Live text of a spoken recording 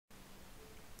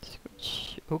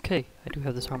Okay, I do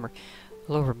have this armor.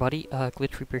 Hello everybody,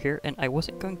 Glitch Reaper here, and I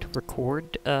wasn't going to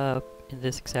record in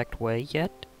this exact way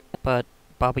yet, but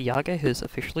Baba Yaga has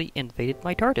officially invaded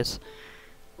my TARDIS,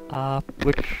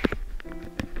 which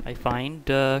I find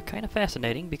kind of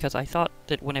fascinating, because I thought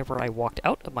that whenever I walked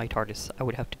out of my TARDIS I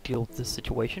would have to deal with this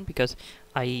situation, because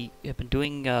I have been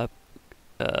doing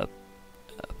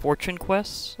fortune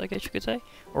quests, I guess you could say,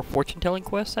 or fortune-telling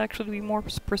quests actually to be more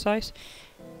precise.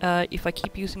 If I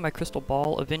keep using my crystal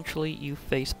ball, eventually you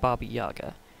face Baba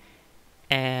Yaga.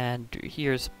 And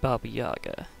here's Baba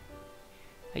Yaga.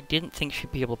 I didn't think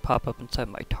she'd be able to pop up inside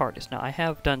my TARDIS. Now, I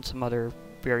have done some other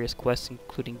various quests,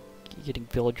 including getting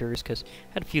villagers, because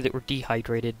I had a few that were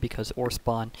dehydrated because ore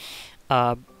spawn,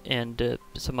 and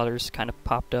some others kind of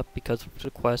popped up because of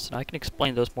the quests, and I can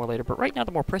explain those more later. But right now,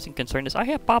 the more pressing concern is I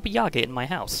have Baba Yaga in my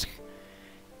house.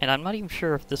 And I'm not even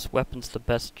sure if this weapon's the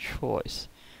best choice.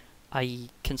 I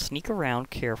can sneak around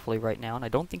carefully right now, and I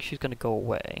don't think she's going to go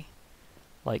away.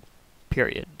 Like,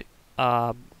 period.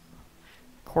 Of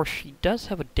course, she does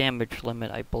have a damage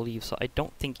limit, I believe, so I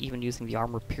don't think even using the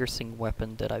armor-piercing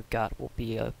weapon that I've got will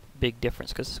be a big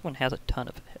difference, because this one has a ton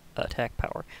of attack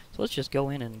power. So let's just go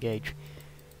in and engage.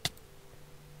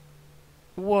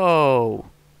 Whoa!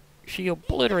 She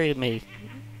obliterated me.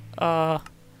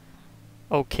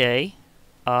 Okay.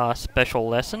 Special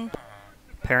lesson.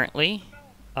 Apparently,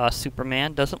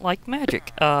 Superman doesn't like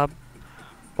magic.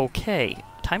 Okay.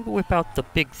 Time to whip out the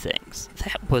big things.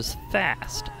 That was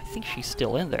fast. I think she's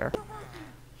still in there.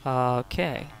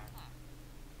 Okay.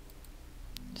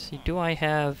 Let's see, do I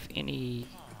have any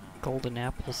golden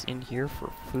apples in here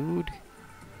for food?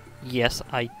 Yes,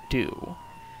 I do.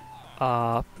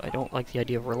 I don't like the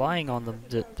idea of relying on them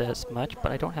this much,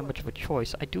 but I don't have much of a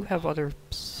choice. I do have other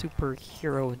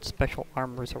superhero and special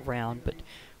armors around, but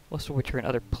most of which are in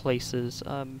other places.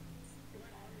 And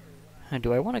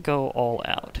do I want to go all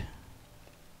out?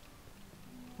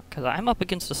 Because I'm up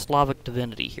against a Slavic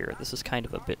divinity here. This is kind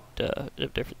of a bit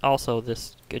different. Also,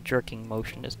 this jerking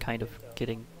motion is kind of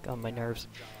getting on my nerves.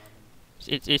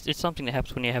 It's something that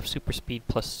happens when you have super speed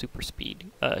plus super speed.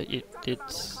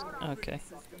 It's okay.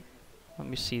 Let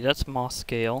me see. That's Moss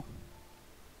Scale.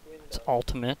 It's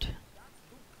ultimate.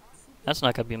 That's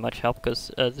not gonna be much help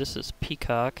because this is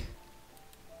Peacock.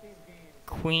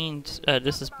 Queen's.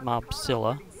 This is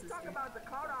Mobzilla.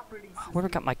 Where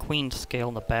have I got my Queen's Scale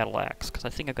and the Battle Axe? Because I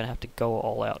think I'm gonna have to go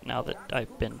all out now that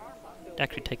I've been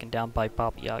actually taken down by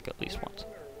Baba Yaga at least once.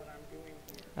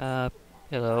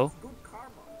 Hello.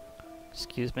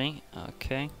 Excuse me.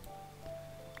 Okay.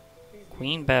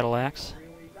 Queen Battle Axe.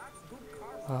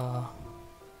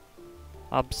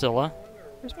 Mobzilla.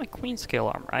 Where's my Queen Scale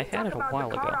armor? I had it a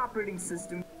while ago.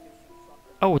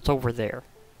 Oh, it's over there.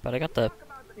 But I got the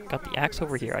axe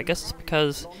over here. I guess it's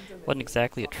because it wasn't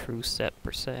exactly a true set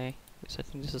per se. I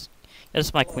think this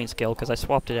is my Queen Scale because I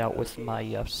swapped it out with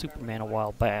my Superman a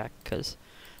while back, because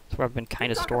that's where I've been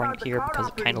kind of storing it here because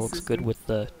it kind of looks good with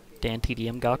the Dan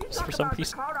TDM goggles for some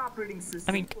reason.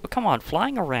 I mean, come on,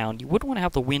 flying around, you wouldn't want to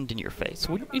have the wind in your face.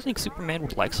 Wouldn't you think Superman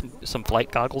would like some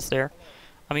flight goggles there?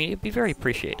 I mean, it'd be very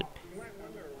appreciated.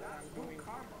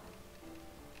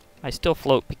 I still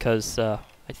float because I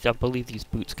believe these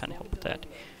boots kind of help with that.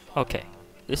 Okay,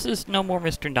 this is no more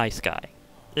Mr. Nice Guy.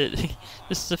 This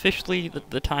is officially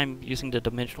the time using the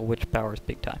dimensional witch powers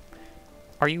big time.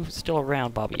 Are you still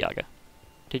around, Baba Yaga?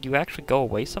 Did you actually go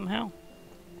away somehow?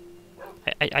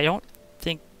 I don't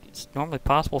think it's normally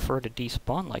possible for her to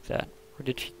despawn like that. Or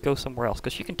did she go somewhere else?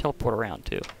 Because she can teleport around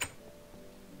too.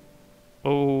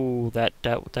 Oh, that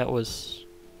was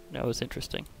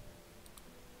interesting.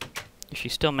 Is she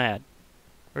still mad?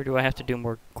 Or do I have to do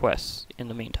more quests in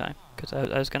the meantime? Because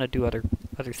I was gonna do other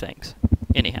things.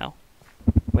 Anyhow,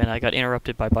 when I got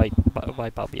interrupted by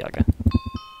Baba Yaga.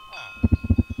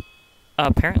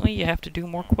 Apparently you have to do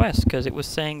more quests, because it was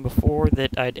saying before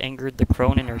that I'd angered the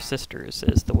crone and her sisters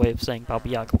as the way of saying Baba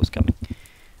Yaga was coming.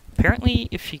 Apparently,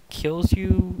 if she kills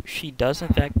you, she does in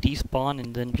fact despawn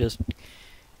and then just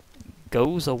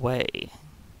goes away.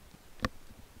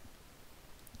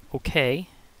 Okay.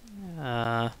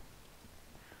 I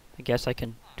guess I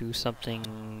can do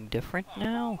something different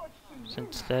now,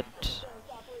 since that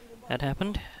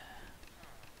happened.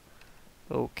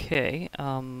 Okay,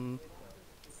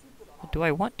 do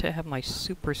I want to have my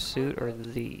super suit or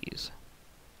these?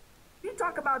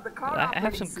 I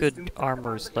have some good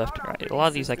armors left and right. A lot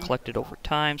of these I collected over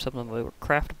time. Some of them were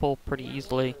craftable pretty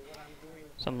easily.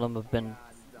 Some of them have been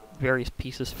various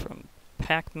pieces from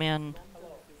Pac-Man,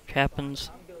 which happens.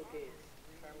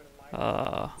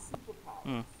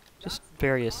 Just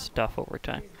various stuff over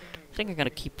time. I think I'm gonna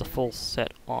keep the full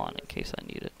set on in case I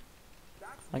need it.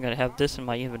 I'm gonna have this in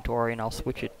my inventory, and I'll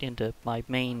switch it into my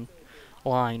main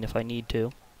line if I need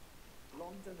to.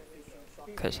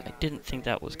 Because I didn't think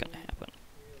that was gonna happen.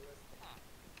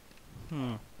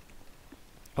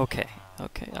 Okay,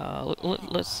 okay,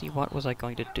 let's see, what was I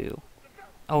going to do?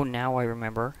 Oh, now I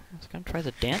remember. I was gonna try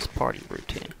the dance party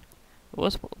routine. It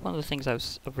was one of the things I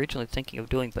was originally thinking of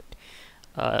doing, but,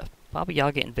 Baba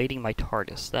Yaga invading my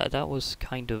TARDIS, that was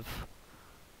kind of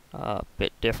a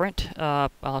bit different.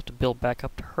 I'll have to build back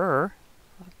up to her,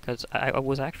 because I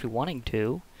was actually wanting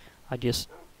to. I just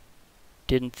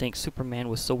didn't think Superman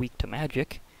was so weak to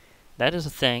magic. That is a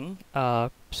thing.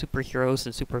 Superheroes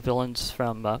and supervillains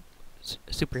from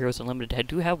Superheroes Unlimited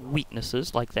do have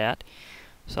weaknesses like that.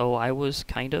 So I was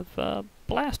kind of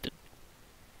blasted.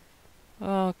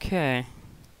 Okay.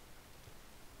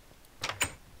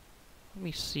 Let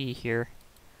me see here.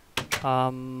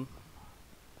 Do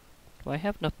I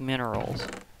have enough minerals?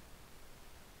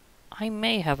 I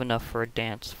may have enough for a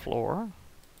dance floor.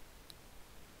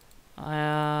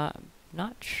 Not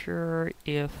sure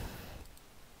if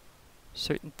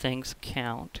certain things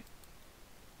count.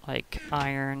 Like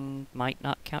iron might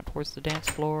not count towards the dance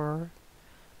floor.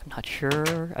 I'm not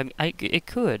sure. I mean, it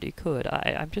could.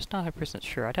 I'm just not 100%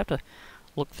 sure. I'd have to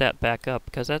look that back up,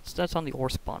 because that's on the ore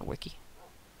spawn wiki.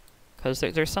 Because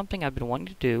there's something I've been wanting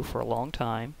to do for a long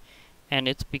time, and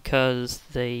it's because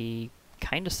they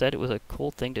kind of said it was a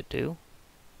cool thing to do.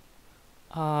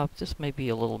 This may be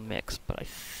a little mixed, but I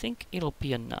think it'll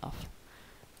be enough.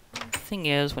 The thing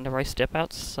is, whenever I step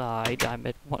outside, I'm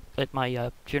at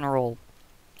my general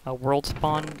world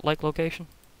spawn-like location.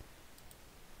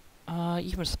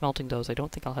 Even smelting those, I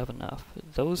don't think I'll have enough.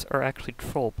 Those are actually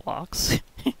troll blocks.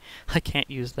 I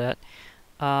can't use that.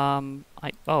 I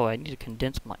need to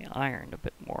condense my iron a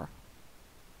bit more.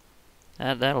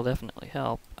 That'll definitely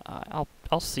help.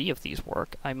 I'll see if these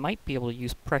work. I might be able to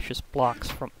use precious blocks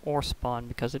from ore spawn,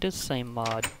 because it is the same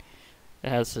mod that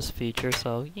has this feature,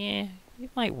 so yeah, it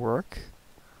might work.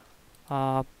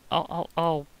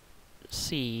 I'll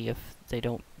see if they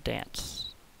don't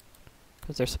dance,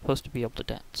 because they're supposed to be able to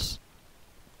dance.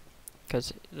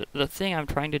 Because the thing I'm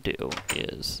trying to do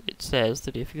is, it says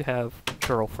that if you have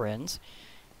girlfriends,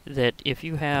 that if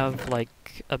you have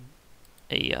like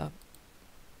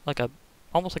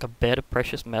almost like a bed of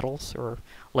precious metals, or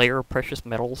layer of precious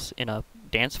metals in a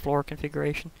dance floor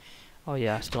configuration. Oh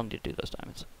yeah, I still need to do those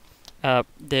diamonds.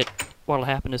 That what'll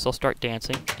happen is they'll start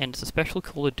dancing, and it's especially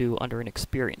cool to do under an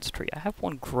experience tree. I have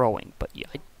one growing, but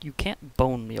you can't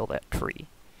bone meal that tree.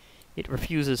 It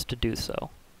refuses to do so.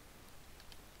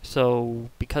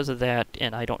 So, because of that,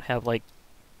 and I don't have like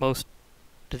most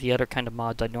of the other kind of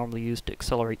mods I normally use to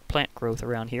accelerate plant growth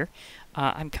around here,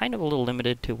 I'm kind of a little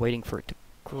limited to waiting for it to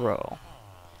grow.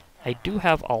 I do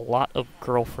have a lot of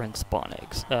girlfriend spawn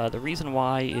eggs. The reason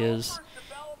why is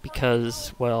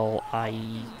because, well,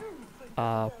 I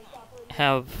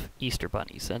have Easter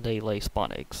bunnies, and they lay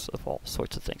spawn eggs of all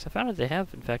sorts of things. I found that they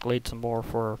have, in fact, laid some more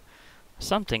for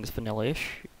some things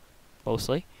vanilla-ish,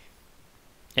 mostly.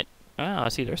 I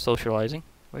see they're socializing.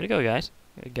 Way to go, guys.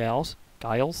 Gals.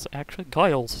 Giles, actually.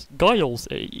 Giles. Giles!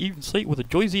 Even say it with a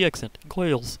Jersey accent.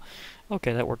 Giles.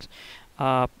 Okay, that works.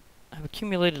 I've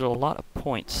accumulated a lot of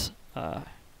points.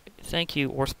 Thank you,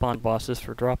 ore spawn bosses,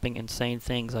 for dropping insane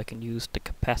things I can use to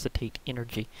capacitate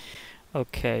energy.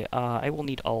 Okay, I will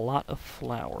need a lot of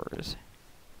flowers.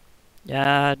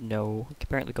 No. It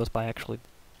apparently goes by actually.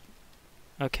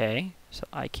 Okay, so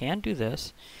I can do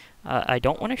this. I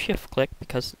don't want to shift click,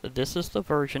 because this is the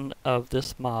version of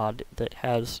this mod that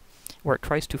has where it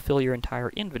tries to fill your entire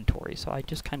inventory, so I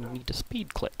just kind of need to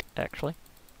speed click, actually.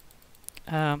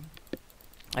 I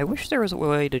wish there was a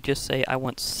way to just say I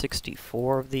want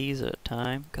 64 of these at a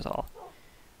time, because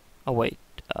oh wait,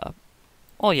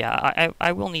 oh yeah,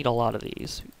 I will need a lot of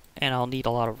these, and I'll need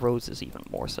a lot of roses even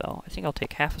more so. I think I'll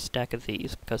take half a stack of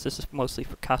these, because this is mostly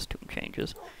for costume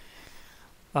changes.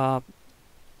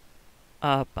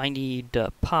 I need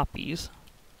poppies.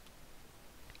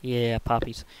 Yeah,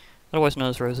 poppies, otherwise known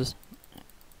as roses.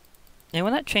 And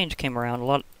when that change came around, a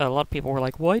lot of people were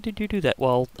like, "Why did you do that?"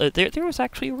 Well, there was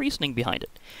actually a reasoning behind it.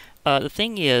 The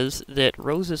thing is that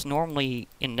roses normally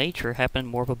in nature happen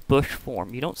in more of a bush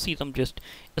form. You don't see them just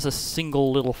as a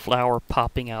single little flower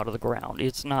popping out of the ground.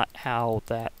 It's not how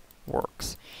that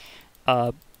works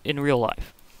in real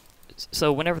life.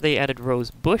 So whenever they added rose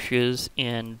bushes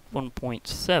in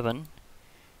 1.7,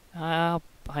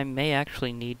 I may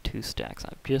actually need 2 stacks.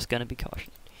 I'm just going to be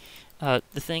cautious.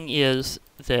 The thing is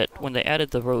that when they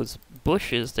added the rose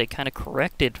bushes, they kind of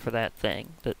corrected for that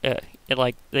thing. That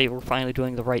like they were finally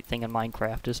doing the right thing in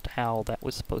Minecraft as to how that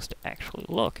was supposed to actually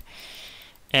look,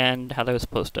 and how they were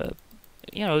supposed to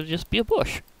you know, just be a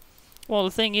bush. Well,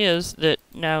 the thing is that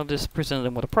now this presented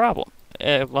them with a problem.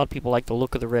 A lot of people like the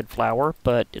look of the red flower,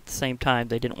 but at the same time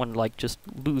they didn't want to like just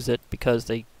lose it because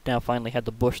they now finally had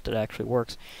the bush that actually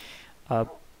works.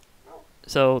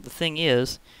 So the thing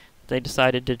is, they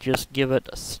decided to just give it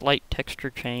a slight texture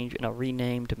change and a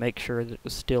rename to make sure that it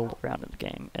was still around in the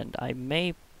game. And I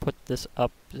may put this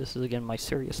up. This is again my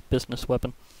serious business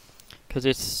weapon, because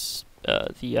it's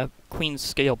the Queen's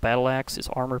Scale Battle Axe is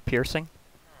armor piercing.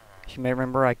 As you may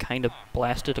remember, I kind of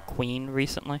blasted a queen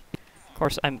recently. Of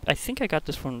course, I think I got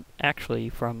this from actually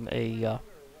from a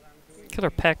Killer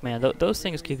Pac-Man. Those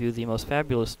things give you the most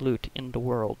fabulous loot in the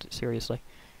world. Seriously,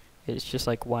 it's just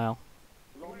like wow.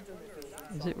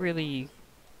 Is it really?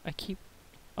 I keep.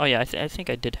 Oh yeah, I think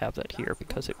I did have that here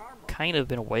because it kind of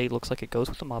in a way looks like it goes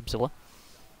with the Mobzilla.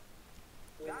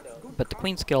 But the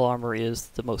Queen Scale armor is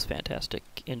the most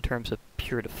fantastic in terms of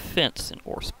pure defense in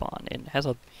Ore Spawn, and has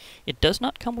a. It does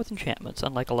not come with enchantments,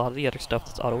 unlike a lot of the other stuff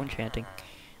that's auto-enchanting.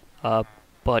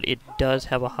 But it does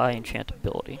have a high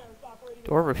enchantability.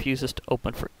 Door refuses to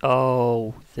open for.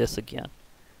 Oh, this again.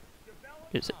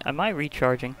 Am I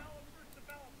recharging?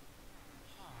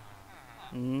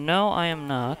 No, I am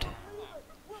not.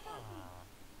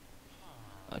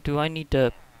 Do I need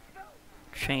to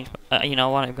change? You know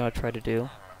what I'm going to try to do?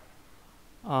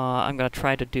 I'm going to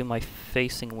try to do my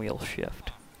facing wheel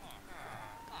shift.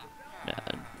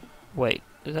 Wait,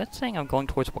 is that saying I'm going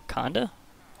towards Wakanda?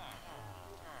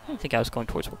 I didn't think I was going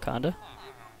towards Wakanda.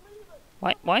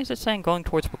 Why is it saying going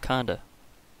towards Wakanda?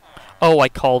 Oh, I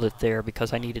called it there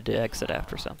because I needed to exit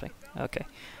after something. Okay.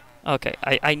 Okay,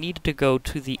 I needed to go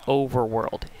to the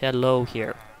overworld. Hello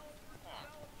here.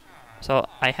 So,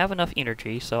 I have enough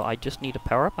energy, so I just need to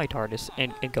power up my TARDIS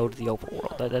and go to the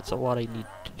overworld. That's what I need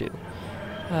to do.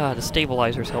 The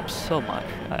stabilizers help so much.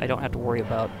 I don't have to worry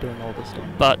about doing all this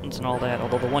buttons and all that,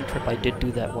 although the one trip I did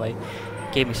do that way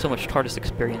gave me so much TARDIS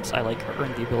experience, I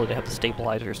earned the ability to have the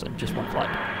stabilizers in just one flight.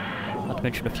 Not to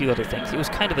mention a few other things. It was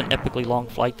kind of an epically long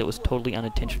flight that was totally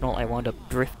unintentional. I wound up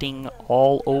drifting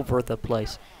all over the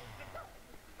place.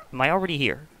 Am I already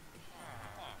here?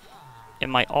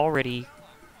 Am I already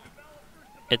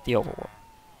at the overworld?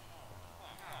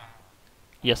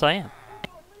 Yes, I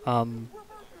am.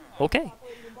 Okay.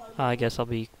 I guess I'll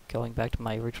be going back to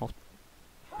my original...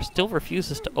 Still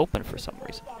refuses to open for some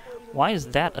reason. Why is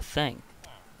that a thing?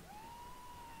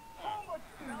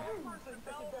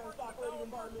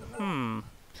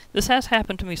 This has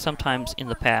happened to me sometimes in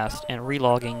the past, and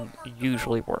relogging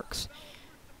usually works.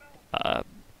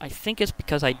 I think it's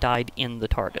because I died in the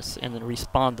TARDIS, and then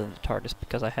respawned in the TARDIS,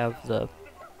 because I have the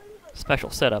special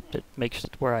setup that makes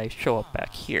it where I show up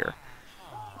back here.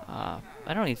 I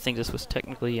don't even think this was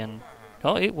technically in...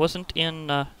 Oh, it wasn't in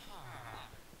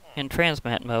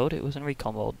transmat mode, it was in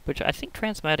recall mode, which I think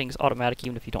transmatting is automatic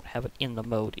even if you don't have it in the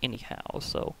mode anyhow,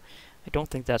 so I don't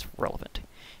think that's relevant.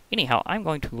 Anyhow, I'm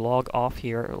going to log off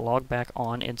here, log back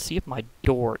on, and see if my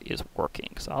door is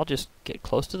working. So I'll just get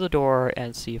close to the door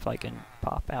and see if I can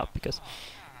pop out, because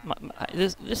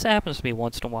this happens to me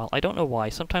once in a while. I don't know why.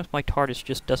 Sometimes my TARDIS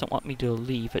just doesn't want me to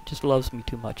leave. It just loves me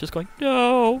too much. It's going,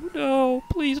 no, no,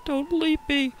 please don't leave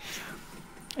me.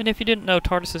 And if you didn't know,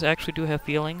 TARDISes actually do have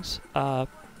feelings.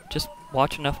 Just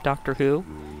watch enough Doctor Who.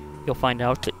 You'll find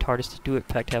out that TARDISes do in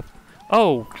fact have...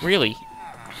 Oh, really?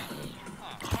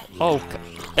 Oh,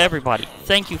 everybody,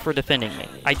 thank you for defending me.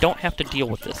 I don't have to deal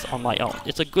with this on my own.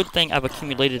 It's a good thing I've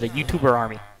accumulated a YouTuber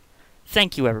army.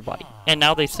 Thank you, everybody. And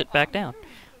now they sit back down.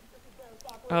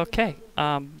 Okay,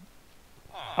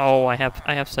 oh, I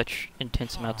have such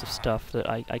intense amounts of stuff that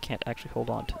I can't actually hold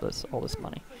on to all this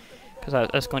money. Because I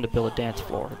was going to build a dance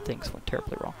floor, and things went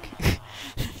terribly wrong.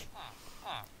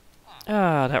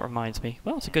 That reminds me.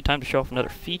 Well, it's a good time to show off another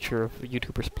feature of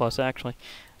YouTubers Plus, actually.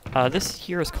 This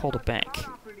here is called a bank.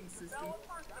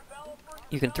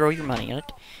 You can throw your money in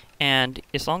it, and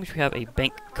as long as you have a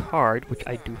bank card, which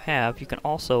I do have, you can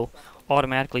also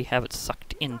automatically have it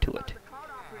sucked into it.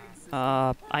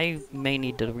 I may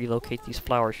need to relocate these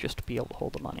flowers just to be able to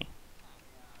hold the money.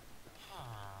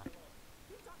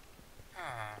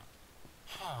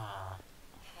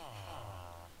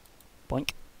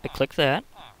 Boink. I click that.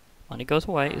 Money goes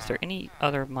away. Is there any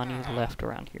other money left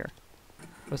around here?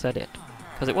 Was that it?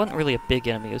 Because it wasn't really a big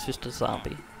enemy, it was just a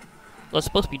zombie. Well, it's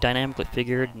supposed to be dynamically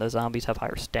figured, and the zombies have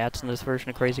higher stats in this version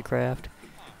of Crazycraft.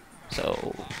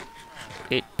 So,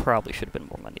 it probably should have been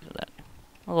more money than that.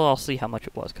 Although I'll see how much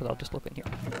it was, because I'll just look in here.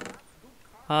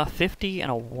 50 and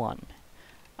a 1.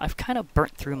 I've kind of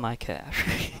burnt through my cash.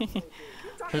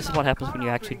 This is what happens when you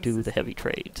actually do the heavy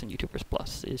trades in YouTubers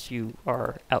Plus, is you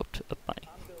are out of money.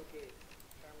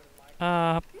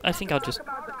 I think I'll just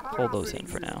hold those in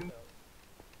for now.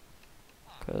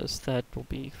 because that will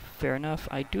be fair enough.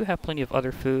 I do have plenty of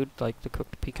other food, like the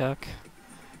cooked peacock.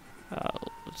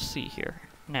 Let's see here.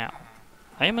 Now,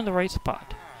 I am in the right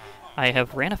spot. I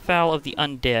have ran afoul of the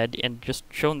undead and just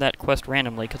shown that quest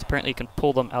randomly, because apparently you can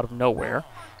pull them out of nowhere.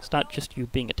 It's not just you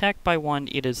being attacked by one,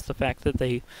 it is the fact that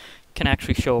they can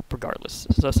actually show up regardless.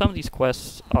 So some of these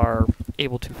quests are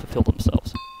able to fulfill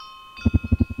themselves.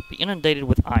 Be inundated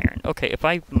with iron. Okay, if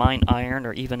I mine iron,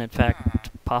 or even in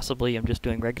fact, possibly I'm just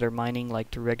doing regular mining, like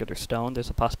through regular stone, there's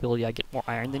a possibility I get more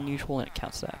iron than usual, and it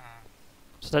counts that.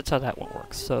 So that's how that one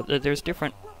works. So there's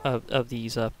different of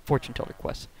these fortune teller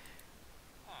quests.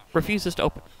 Refuses to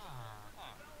open.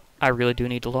 I really do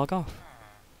need to log off.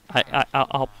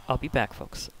 I'll be back,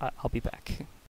 folks. I'll be back.